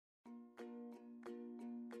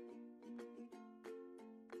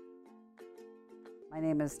My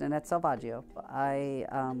name is Nanette Salvaggio. I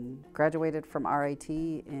graduated from RIT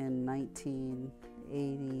in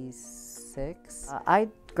 1986. I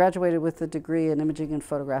graduated with a degree in Imaging and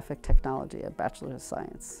Photographic Technology, a Bachelor of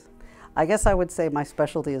Science. I guess I would say my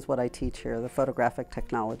specialty is what I teach here, the photographic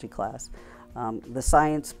technology class. The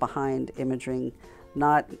science behind imaging,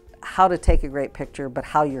 not how to take a great picture, but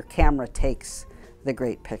how your camera takes the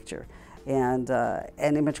great picture, and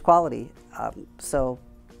image quality. So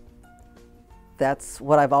that's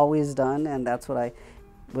what I've always done, and that's what I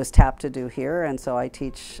was tapped to do here, and so I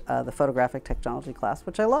teach the photographic technology class,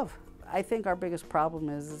 which I love. I think our biggest problem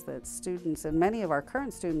is that students, and many of our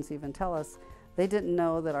current students even tell us, they didn't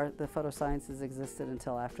know that the photosciences existed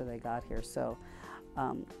until after they got here. So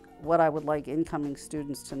what I would like incoming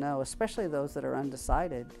students to know, especially those that are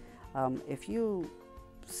undecided, if you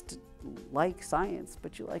like science,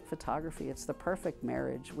 but you like photography, it's the perfect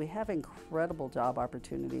marriage. We have incredible job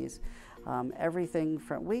opportunities. Everything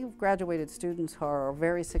from, we've graduated students who are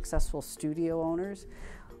very successful studio owners,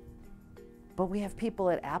 but we have people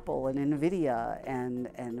at Apple and NVIDIA and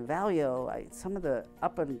Valio, some of the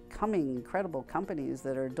up-and-coming incredible companies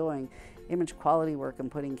that are doing image quality work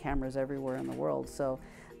and putting cameras everywhere in the world. So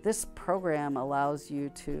this program allows you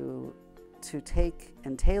to take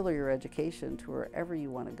and tailor your education to wherever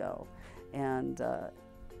you want to go. And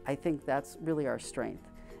I think that's really our strength,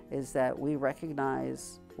 is that we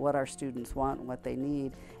recognize what our students want and what they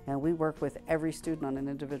need, and we work with every student on an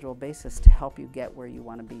individual basis to help you get where you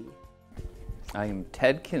want to be. I am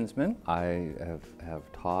Ted Kinsman. I have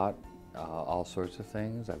taught all sorts of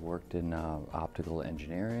things. I've worked in optical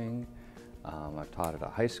engineering. I've taught at a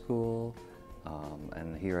high school,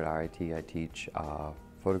 and here at RIT I teach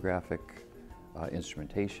photographic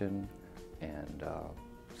instrumentation and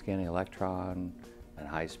scanning electron and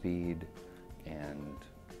high speed and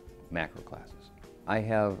macro classes. I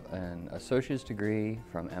have an associate's degree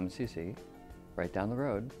from MCC, right down the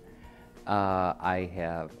road. I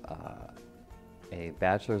have a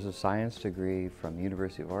Bachelor's of Science degree from the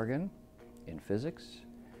University of Oregon in physics,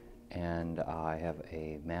 and I have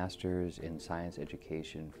a Master's in Science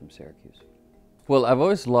Education from Syracuse. Well, I've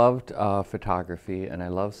always loved photography and I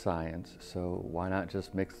love science, so why not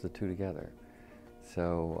just mix the two together?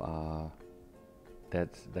 So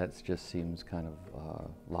that's just seems kind of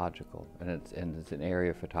logical, and it's an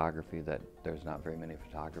area of photography that there's not very many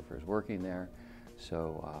photographers working there,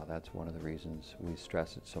 so that's one of the reasons we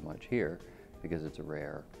stress it so much here, because it's a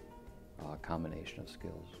rare combination of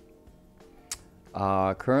skills.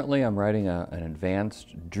 Currently I'm writing an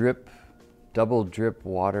advanced double drip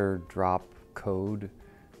water drop code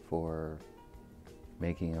for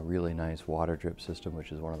making a really nice water drip system,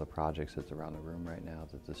 which is one of the projects that's around the room right now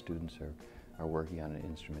that the students are working on in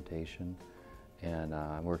instrumentation. And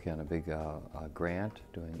I'm working on a big grant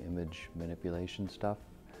doing image manipulation stuff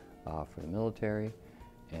for the military,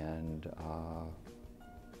 and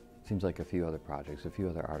seems like a few other projects, a few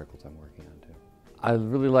other articles I'm working on too. I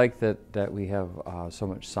really like that we have so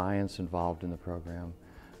much science involved in the program.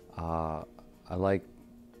 I like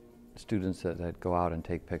students that go out and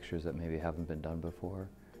take pictures that maybe haven't been done before,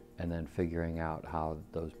 and then figuring out how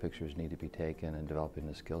those pictures need to be taken and developing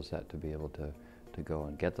the skill set to be able to go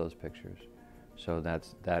and get those pictures. So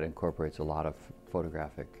that incorporates a lot of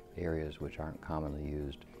photographic areas which aren't commonly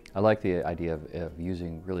used. I like the idea of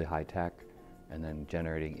using really high tech and then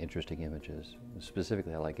generating interesting images.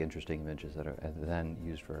 Specifically, I like interesting images that are then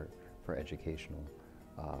used for educational,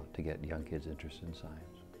 to get young kids interested in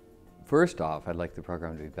science. First off, I'd like the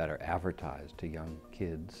program to be better advertised to young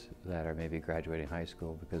kids that are maybe graduating high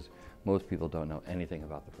school, because most people don't know anything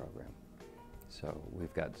about the program. So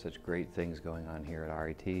we've got such great things going on here at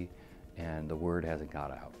RIT, and the word hasn't got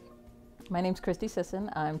out. My name's Christy Sisson.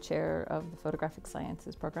 I'm chair of the Photographic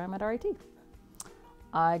Sciences program at RIT.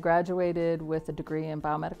 I graduated with a degree in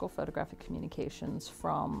biomedical photographic communications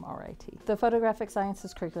from RIT. The Photographic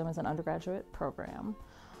Sciences curriculum is an undergraduate program.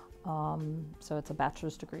 So it's a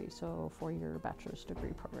bachelor's degree, so a 4-year bachelor's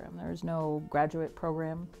degree program. There's no graduate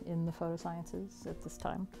program in the photosciences at this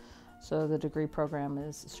time. So the degree program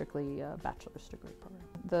is strictly a bachelor's degree program.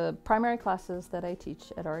 The primary classes that I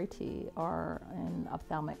teach at RIT are in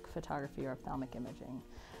ophthalmic photography or ophthalmic imaging.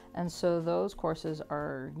 And so those courses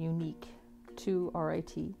are unique to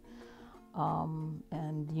RIT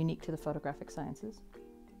and unique to the photographic sciences.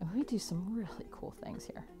 And we do some really cool things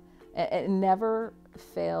here. It never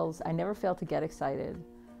fails. I never fail to get excited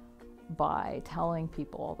by telling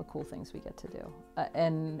people all the cool things we get to do,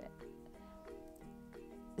 and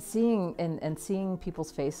seeing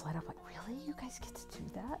people's face light up, like, really, you guys get to do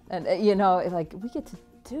that? And you know, like, we get to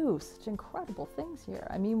do such incredible things here.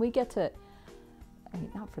 I mean, we get to I mean,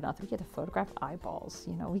 not for nothing, we get to photograph eyeballs,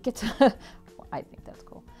 you know, we get to, well, I think that's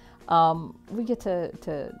cool. We get to,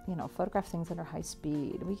 you know, photograph things under high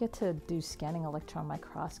speed. We get to do scanning electron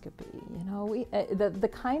microscopy, you know, the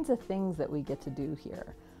kinds of things that we get to do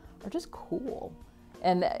here are just cool.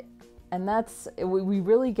 And that's, we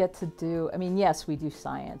really get to do, I mean, yes, we do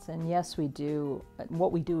science, and yes, we do,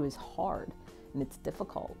 what we do is hard, and it's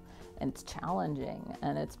difficult, and it's challenging,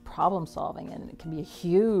 and it's problem solving, and it can be a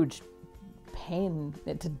huge pain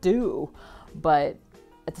to do, but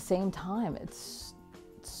at the same time, it's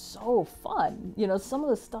so fun. You know, some of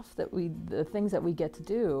the stuff that the things that we get to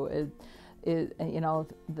do is you know,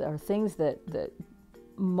 are things that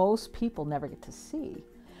most people never get to see.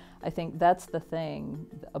 I think that's the thing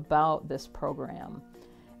about this program,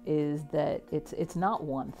 is that it's not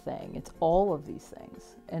one thing, it's all of these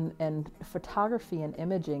things. And photography and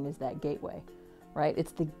imaging is that gateway, right?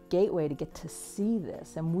 It's the gateway to get to see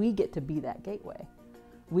this, and we get to be that gateway.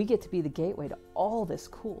 We get to be the gateway to all this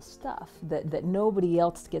cool stuff that nobody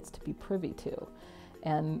else gets to be privy to.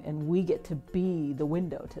 And we get to be the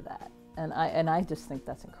window to that. And I just think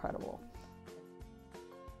that's incredible.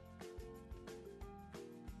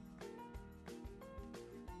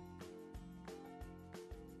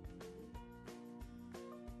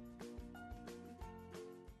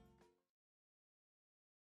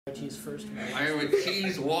 Cheese first. I am a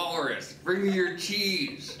cheese walrus. Bring me your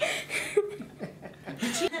cheese.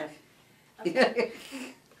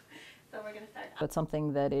 But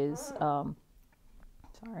something that is, sorry,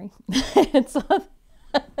 it's it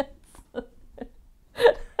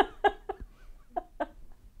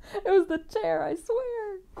was the chair, I swear.